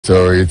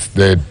So it's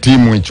the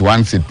team which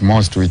wants it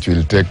most which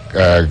will take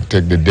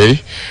the day.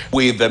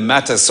 With the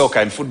Matter Soccer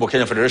and Football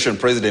Kenya Federation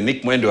President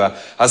Nick Mwendwa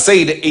has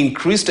said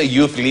increased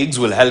youth leagues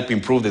will help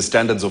improve the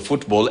standards of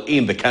football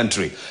in the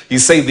country. He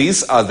said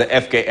this as the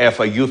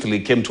FKF youth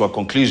league came to a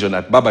conclusion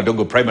at Baba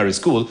Dogo Primary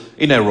School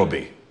in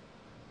Nairobi.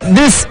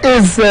 This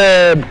is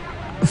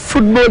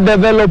football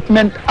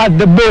development at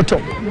the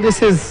bottom.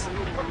 This is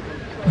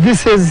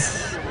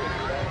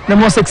the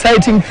most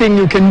exciting thing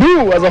you can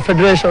do as a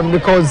federation,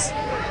 because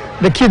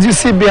the kids you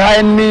see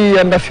behind me,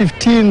 under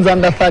 15s,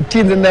 under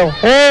 13s, in the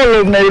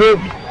whole of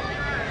Nairobi,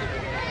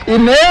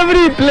 in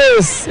every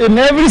place, in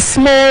every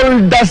small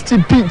dusty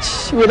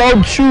pitch,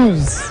 without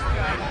shoes,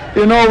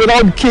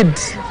 without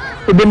kids.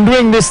 We've been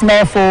doing this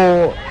now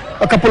for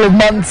a couple of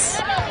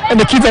months, and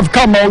the kids have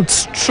come out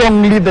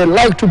strongly. They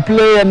like to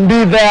play and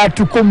be there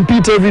to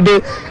compete every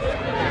day.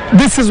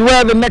 This is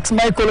where the next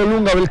Michael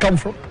Olunga will come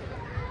from.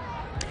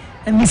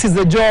 And this is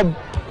the job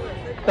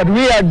that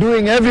we are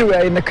doing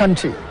everywhere in the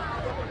country,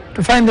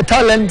 to find the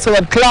talent so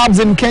that clubs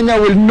in Kenya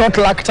will not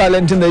lack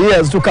talent in the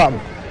years to come.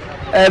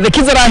 The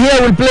kids that are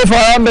here will play for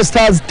Harambee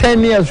Stars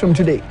 10 years from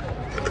today.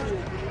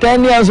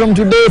 10 years from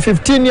today,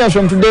 15 years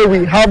from today,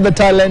 we have the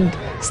talent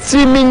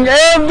streaming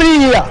every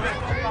year.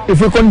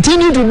 If we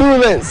continue to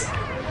do this,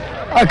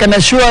 I can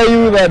assure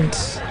you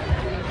that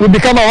we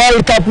become a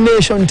World Cup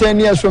nation 10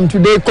 years from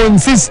today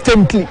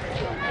consistently.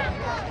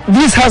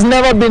 This has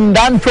never been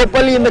done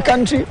properly in the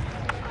country.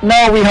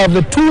 Now we have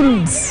the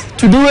tools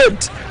to do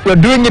it. We're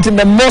doing it in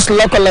the most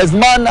localized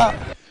manner.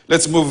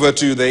 Let's move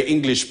to the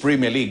English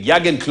Premier League.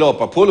 Jurgen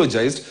Klopp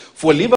apologized for Liverpool.